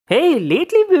Hey,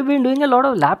 lately we've been doing a lot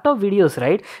of laptop videos,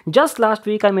 right? Just last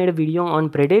week I made a video on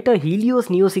Predator Helios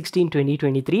Neo 16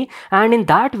 2023, and in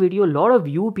that video a lot of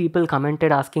you people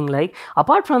commented asking like,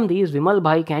 apart from these, Vimal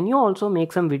bhai, can you also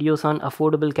make some videos on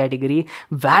affordable category,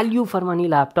 value for money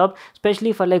laptop,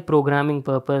 especially for like programming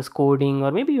purpose, coding,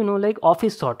 or maybe like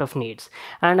office sort of needs.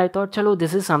 And I thought, chalo,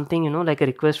 this is something like a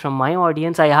request from my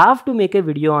audience. I have to make a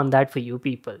video on that for you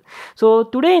people. So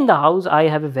today in the house I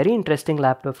have a very interesting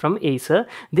laptop from Acer.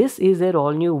 This is their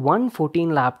all new 114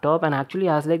 laptop and actually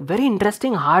has like very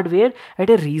interesting hardware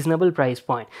at a reasonable price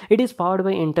point. It is powered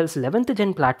by Intel's 11th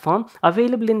gen platform,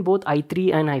 available in both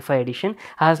i3 and i5 edition,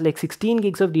 has like 16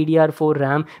 gigs of DDR4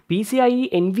 RAM,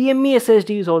 PCIe NVMe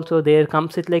SSD is also there,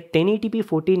 comes with like 1080p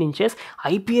 14 inches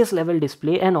IPS level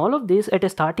display, and all of this at a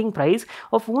starting price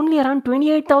of only around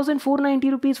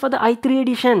 28,490 rupees for the i3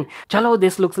 edition. Chalo,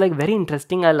 this looks like very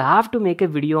interesting. I'll have to make a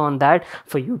video on that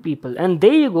for you people. And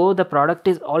there you go, the product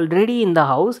is already in the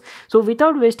house. So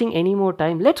without wasting any more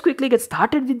time, let's quickly get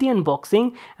started with the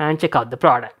unboxing and check out the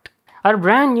product. Our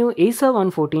brand new Acer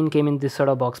 114 came in this sort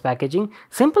of box packaging.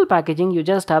 Simple packaging, you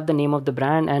just have the name of the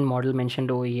brand and model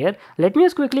mentioned over here. Let me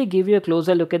just quickly give you a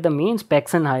closer look at the main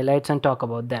specs and highlights and talk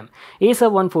about them. Acer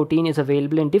 114 is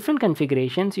available in different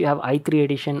configurations. You have i3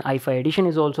 edition, i5 edition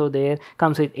is also there,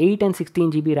 comes with 8 and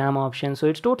 16 GB RAM options, so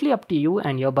it's totally up to you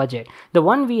and your budget. The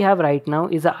one we have right now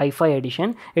is the i5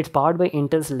 edition. It's powered by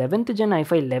Intel's 11th gen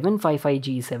i5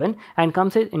 1155G7 and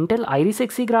comes with Intel Iris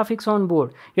Xe graphics on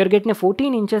board. You're getting a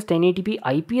 14 inches 1080p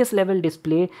IPS level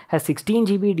display, has 16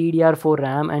 GB DDR4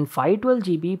 RAM and 512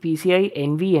 GB PCIe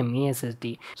NVMe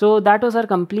SSD. So that was our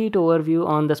complete overview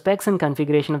on the specs and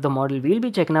configuration of the model we'll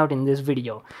be checking out in this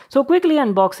video. So quickly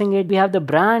unboxing it, we have the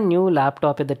brand new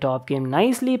laptop at the top, came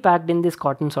nicely packed in this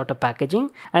cotton sort of packaging,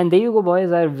 and there you go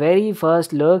boys, our very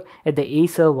first look at the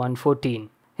Acer 114.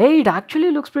 Hey, it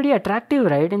actually looks pretty attractive,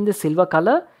 right, in this silver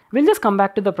color. We'll just come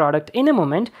back to the product in a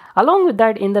moment. Along with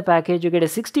that, in the package you get a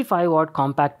 65 watt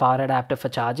compact power adapter for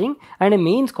charging and a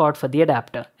mains cord for the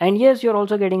adapter. And yes, you're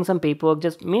also getting some paperwork,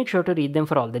 just make sure to read them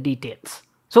for all the details.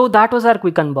 So that was our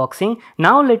quick unboxing.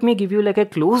 Now let me give you like a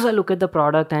closer look at the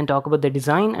product and talk about the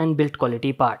design and build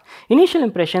quality part. Initial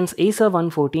impressions, Acer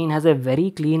 114 has a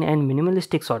very clean and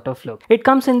minimalistic sort of look. It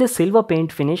comes in this silver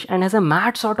paint finish and has a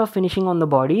matte sort of finishing on the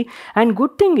body, and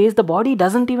good thing is the body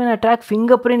doesn't even attract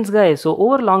fingerprints guys, so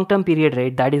over long term period,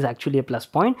 right, that is actually a plus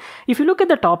point. If you look at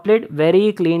the top lid,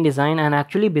 very clean design, and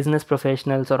actually business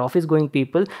professionals or office going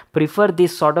people prefer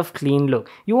this sort of clean look.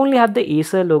 You only have the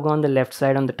Acer logo on the left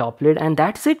side on the top lid, and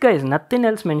that's it guys, nothing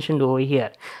else mentioned over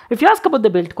here. If you ask about the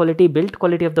build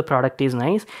quality of the product is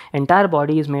nice. Entire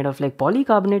body is made of like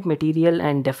polycarbonate material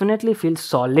and definitely feels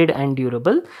solid and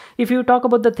durable. If you talk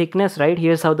about the thickness, right,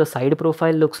 here's how the side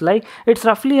profile looks like. It's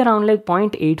roughly around like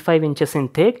 0.85 inches in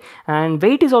thick, and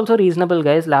weight is also reasonable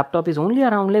guys. Laptop is only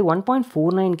around like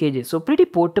 1.49 kg, so pretty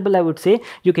portable I would say.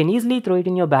 You can easily throw it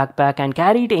in your backpack and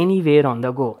carry it anywhere on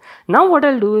the go. Now what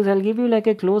I'll do is I'll give you like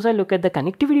a closer look at the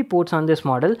connectivity ports on this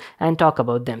model and talk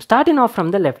about them. Starting off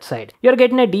from the left side, you're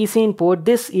getting a DC in port.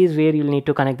 This is where you'll need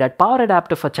to connect that power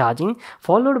adapter for charging,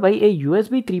 followed by a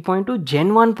USB 3.2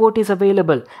 Gen 1 port is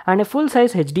available, and a full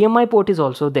size HDMI port is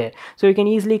also there, so you can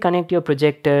easily connect your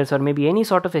projectors or maybe any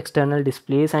sort of external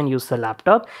displays and use the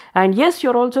laptop. And yes,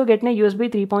 you're also getting a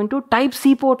USB 3.2 Type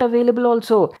C port available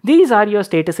also. These are your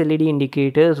status LED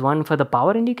indicators, one for the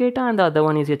power indicator and the other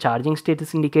one is your charging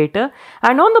status indicator.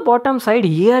 And on the bottom side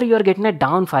here you're getting a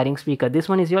down firing speaker. This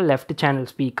one is your left channel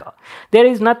speaker. There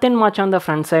is nothing much on the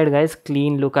front side guys,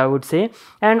 clean look I would say.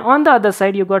 And on the other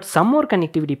side you got some more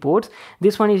connectivity ports.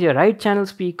 This one is your right channel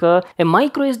speaker. A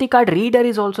micro SD card reader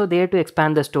is also there to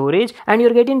expand the storage, and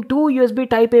you're getting two USB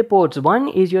Type A ports. One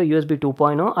is your USB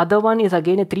 2.0, other one is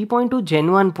again a 3.2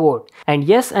 Gen 1 port. And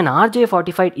yes, an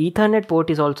RJ45 Ethernet port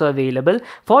is also available,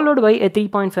 followed by a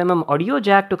 3.5mm audio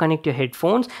jack to connect your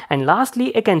headphones, and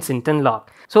lastly a Kensington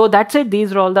lock. So that's it,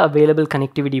 these are all the available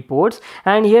connectivity ports.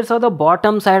 And here's how the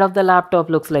bottom side of the laptop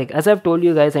looks like. As I've told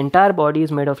you guys, entire body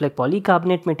is made of like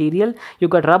polycarbonate material. You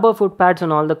got rubber foot pads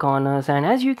on all the corners, and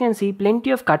as you can see,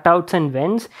 plenty of cutouts and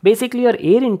vents, basically your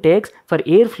air intakes for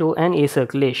airflow and air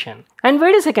circulation. And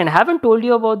wait a second, I haven't told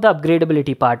you about the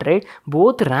upgradability part, right?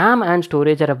 Both RAM and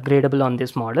storage are upgradable on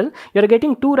this model. You're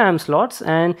getting two RAM slots,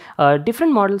 and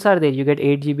different models are there. You get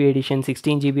 8 GB edition,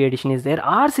 16 GB edition is there.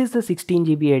 Ours is the 16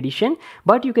 GB edition,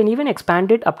 but you can even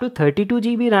expand it up to 32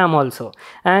 GB RAM also.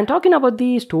 And talking about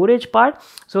the storage part,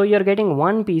 so you're getting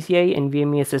one PCIe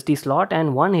NVMe SSD slot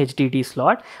and one HDD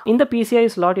slot. In the PCIe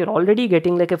slot, you're already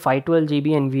getting like a 512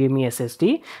 GB NVMe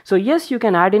SSD. So yes, you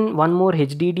can add in one more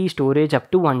HDD storage up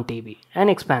to 1 TB and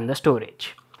expand the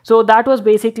storage. So that was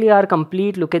basically our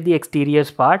complete look at the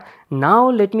exteriors part. Now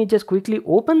let me just quickly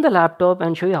open the laptop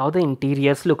and show you how the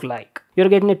interiors look like. You're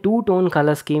getting a two-tone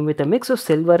color scheme with a mix of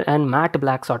silver and matte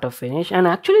black sort of finish, and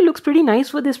actually looks pretty nice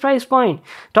for this price point.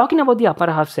 Talking about the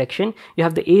upper half section, you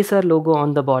have the Acer logo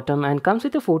on the bottom and comes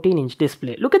with a 14-inch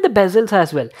display. Look at the bezels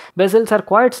as well. Bezels are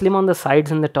quite slim on the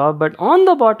sides and the top, but on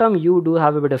the bottom you do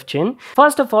have a bit of chin.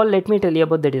 First of all, let me tell you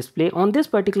about the display. On this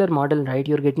particular model, right,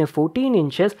 you're getting a 14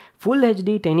 inches Full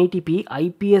HD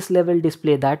 1080p IPS level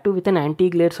display, that too with an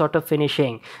anti-glare sort of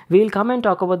finishing. We'll come and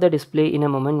talk about the display in a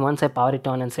moment once I power it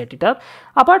on and set it up.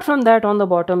 Apart from that, on the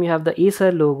bottom you have the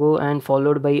Acer logo and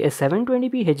followed by a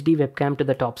 720p HD webcam to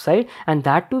the top side, and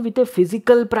that too with a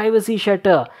physical privacy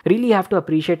shutter. Really have to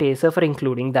appreciate Acer for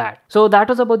including that. So that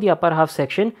was about the upper half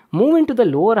section. Move into the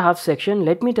lower half section.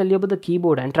 Let me tell you about the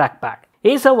keyboard and trackpad.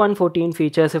 Acer One 14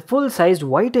 features a full-sized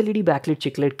white LED backlit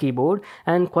chiclet keyboard,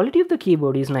 and quality of the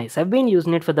keyboard is nice. I've been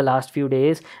using it for the last few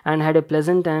days and had a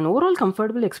pleasant and overall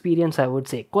comfortable experience, I would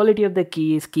say. Quality of the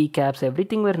keys, keycaps,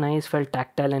 everything were nice, felt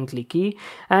tactile and clicky.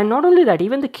 And not only that,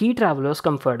 even the key travel was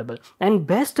comfortable. And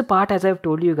best part, as I've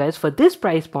told you guys, for this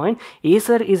price point,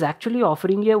 Acer is actually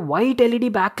offering a white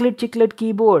LED backlit chiclet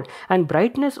keyboard, and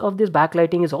brightness of this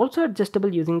backlighting is also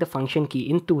adjustable using the function key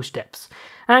in 2 steps.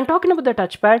 And talking about the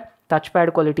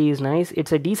touchpad quality is nice.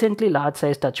 It's a decently large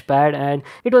size touchpad and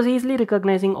it was easily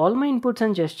recognizing all my inputs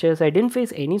and gestures. I didn't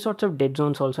face any sorts of dead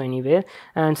zones also anywhere.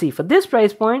 And see, for this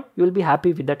price point, you'll be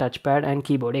happy with the touchpad and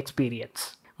keyboard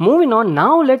experience. Moving on,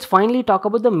 now let's finally talk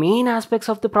about the main aspects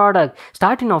of the product,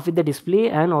 starting off with the display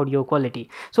and audio quality.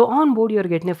 So on board you're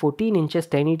getting a 14 inches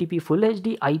 1080p Full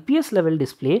HD IPS level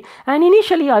display, and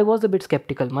initially I was a bit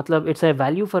skeptical. Matlab, it's a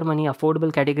value for money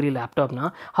affordable category laptop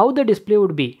now, how the display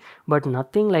would be. But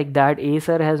nothing like that.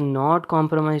 Acer has not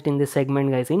compromised in this segment,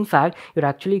 guys. In fact, you're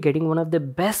actually getting one of the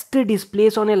best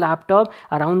displays on a laptop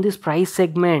around this price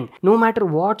segment. No matter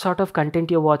what sort of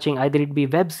content you're watching, either it be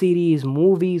web series,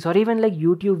 movies, or even like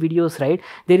YouTube videos, right,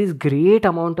 there is great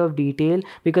amount of detail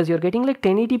because you're getting like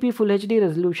 1080p Full HD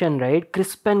resolution, right,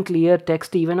 crisp and clear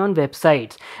text even on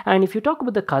websites. And if you talk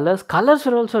about the colors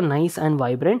are also nice and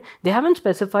vibrant. They haven't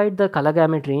specified the color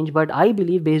gamut range, but I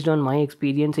believe based on my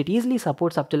experience it easily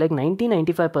supports up to like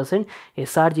 90-95%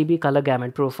 sRGB color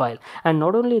gamut profile. And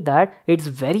not only that, it's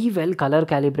very well color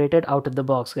calibrated out of the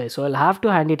box, guys, so I'll have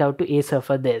to hand it out to Acer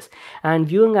for this. And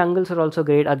viewing angles are also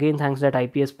great, again thanks to that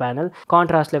IPS panel.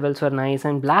 Contrast levels were nice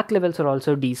and black levels are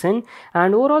also decent,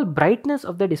 and overall brightness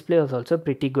of the display was also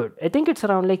pretty good. I think it's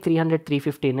around like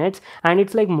 300-350 nits, and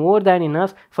it's like more than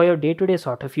enough for your day-to-day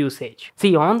sort of usage.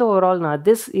 See, on the overall now,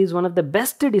 this is one of the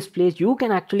best displays you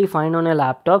can actually find on a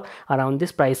laptop around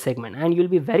this price segment, and you'll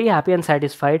be very happy and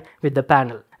satisfied with the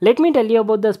panel. Let me tell you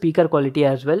about the speaker quality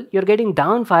as well. You're getting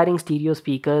down-firing stereo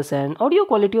speakers, and audio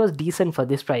quality was decent for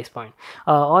this price point.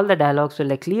 All the dialogues were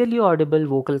like clearly audible,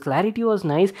 vocal clarity was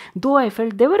nice, though I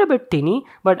felt they were a bit tinny,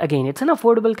 but again, it's an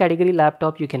affordable category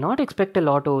laptop, you cannot expect a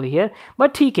lot over here,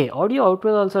 but TK, audio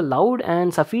output was also loud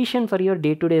and sufficient for your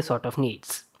day-to-day sort of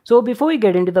needs. So before we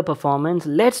get into the performance,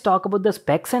 let's talk about the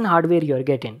specs and hardware you're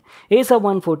getting. Acer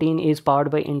One 14 is powered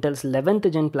by Intel's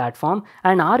 11th gen platform,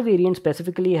 and our variant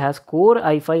specifically has Core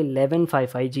i5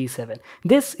 1155G7.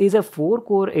 This is a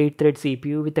 4-core 8-thread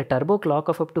CPU with a turbo clock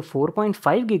of up to 4.5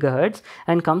 GHz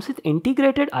and comes with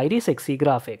integrated Iris Xe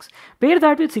graphics. Pair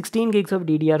that with 16 gigs of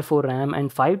DDR4 RAM and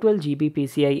 512GB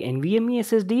PCI NVMe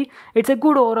SSD, it's a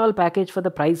good overall package for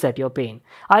the price that you're paying.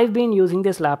 I've been using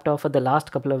this laptop for the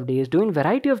last couple of days doing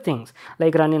variety of things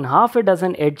like running half a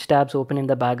dozen Edge tabs open in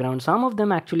the background, some of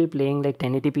them actually playing like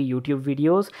 1080p YouTube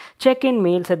videos, check-in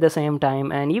mails at the same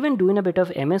time, and even doing a bit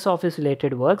of MS Office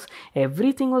related works.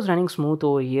 Everything was running smooth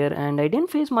over here and I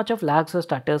didn't face much of lags or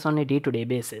stutters on a day-to-day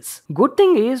basis. Good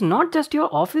thing is, not just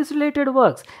your office related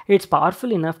works, it's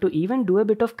powerful enough to even do a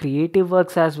bit of creative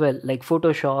works as well, like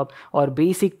Photoshop or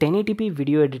basic 1080p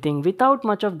video editing without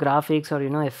much of graphics or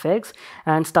effects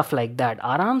and stuff like that.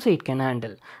 Aram se it can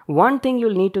handle. One thing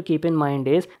you'll need to keep in mind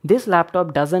is this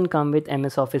laptop doesn't come with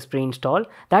MS Office pre-installed.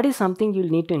 That is something you'll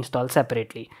need to install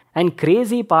separately. And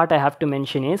crazy part I have to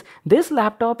mention is this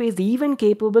laptop is even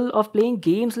capable of playing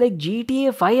games like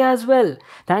GTA 5 as well,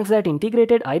 thanks to that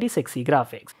integrated Iris Xe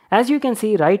graphics. As you can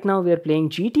see right now, we are playing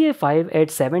GTA 5 at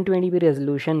 720p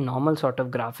resolution normal sort of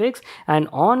graphics, and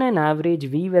on an average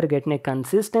we were getting a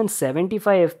consistent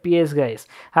 75 FPS, guys.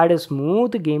 Had a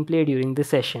smooth gameplay during the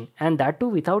session, and that too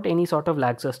without any sort of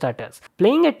lags or stutters.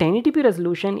 Playing at 1080p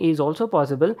resolution is also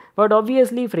possible, but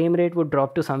obviously frame rate would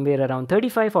drop to somewhere around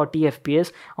 35-40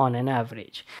 FPS on an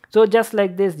average. So just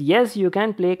like this, yes, you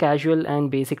can play casual and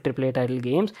basic AAA title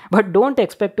games, but don't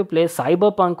expect to play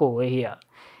Cyberpunk over here.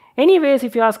 Anyways,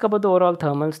 if you ask about the overall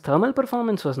thermal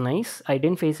performance was nice. I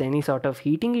didn't face any sort of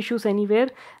heating issues anywhere,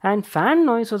 and fan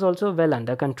noise was also well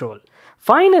under control.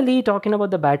 Finally, talking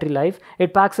about the battery life,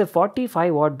 it packs a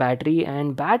 45-watt battery,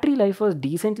 and battery life was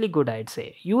decently good, I'd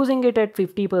say. Using it at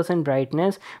 50%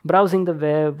 brightness, browsing the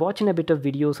web, watching a bit of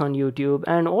videos on YouTube,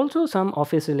 and also some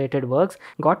office related works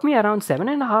got me around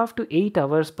 7.5 to 8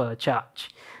 hours per charge.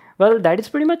 Well, that is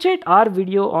pretty much it. Our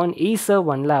video on Acer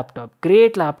One laptop.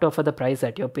 Great laptop for the price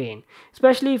that you're paying.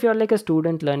 Especially if you're like a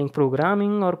student learning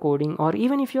programming or coding, or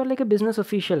even if you're like a business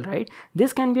official, right?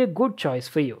 This can be a good choice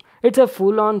for you. It's a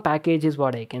full-on package is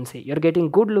what I can say. You're getting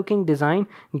good looking design,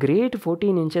 great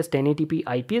 14 inches 1080p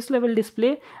IPS level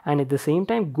display, and at the same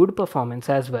time good performance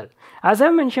as well. As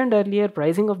I mentioned earlier,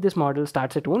 pricing of this model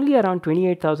starts at only around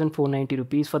 28,490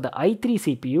 rupees for the i3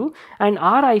 CPU, and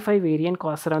our i5 variant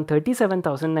costs around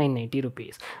 37,990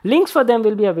 rupees. Links for them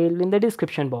will be available in the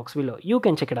description box below. You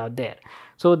can check it out there.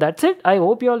 So that's it. I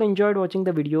hope you all enjoyed watching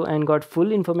the video and got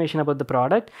full information about the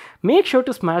product. Make sure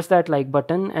to smash that like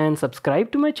button and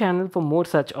subscribe to my channel for more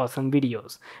such awesome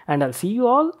videos. And I'll see you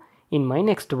all in my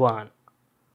next one.